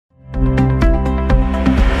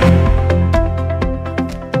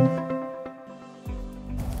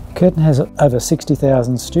Curtin has over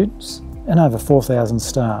 60,000 students and over 4,000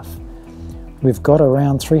 staff. We've got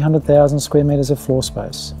around 300,000 square metres of floor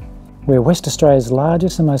space. We're West Australia's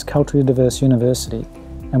largest and most culturally diverse university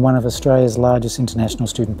and one of Australia's largest international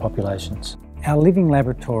student populations. Our living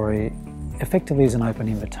laboratory effectively is an open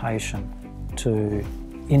invitation to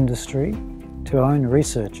industry, to our own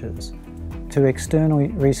researchers, to external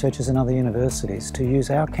researchers in other universities, to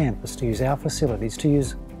use our campus, to use our facilities, to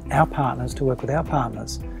use our partners, to work with our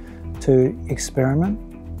partners, to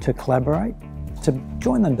experiment, to collaborate, to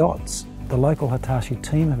join the dots. The local Hitachi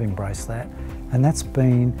team have embraced that, and that's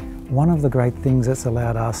been one of the great things that's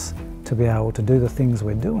allowed us to be able to do the things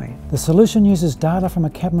we're doing. The solution uses data from a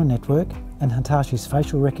camera network and Hitachi's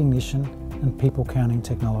facial recognition and people counting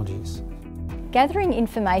technologies. Gathering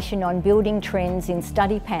information on building trends in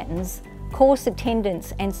study patterns, course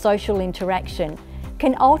attendance and social interaction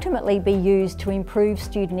can ultimately be used to improve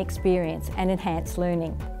student experience and enhance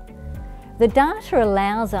learning. The data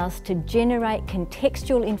allows us to generate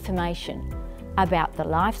contextual information about the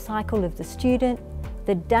life cycle of the student,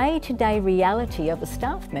 the day-to-day reality of a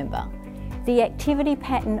staff member, the activity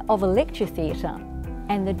pattern of a lecture theatre,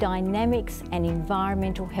 and the dynamics and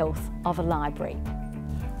environmental health of a library.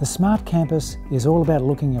 The Smart Campus is all about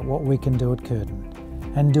looking at what we can do at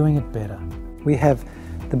Curtin and doing it better. We have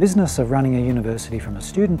the business of running a university from a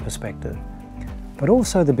student perspective, but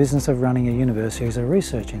also the business of running a university as a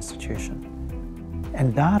research institution.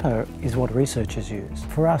 And data is what researchers use.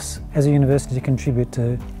 For us as a university to contribute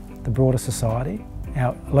to the broader society,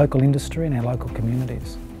 our local industry and our local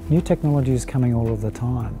communities. New technology is coming all of the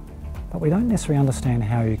time, but we don't necessarily understand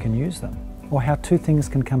how you can use them or how two things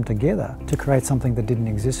can come together to create something that didn't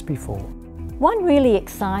exist before. One really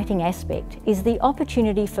exciting aspect is the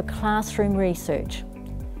opportunity for classroom research.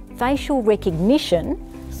 Facial recognition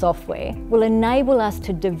software will enable us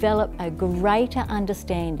to develop a greater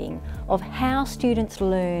understanding of how students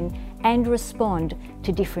learn and respond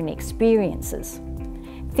to different experiences.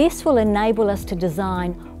 This will enable us to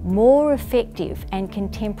design more effective and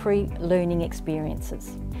contemporary learning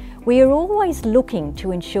experiences. We are always looking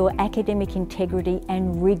to ensure academic integrity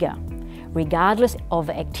and rigour, regardless of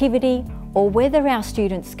activity or whether our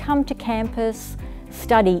students come to campus,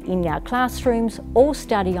 study in our classrooms or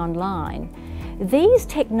study online. These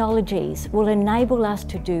technologies will enable us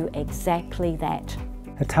to do exactly that.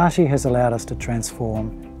 Hitachi has allowed us to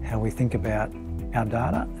transform how we think about our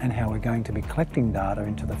data and how we're going to be collecting data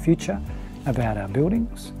into the future about our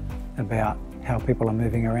buildings, about how people are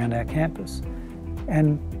moving around our campus,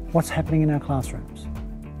 and what's happening in our classrooms.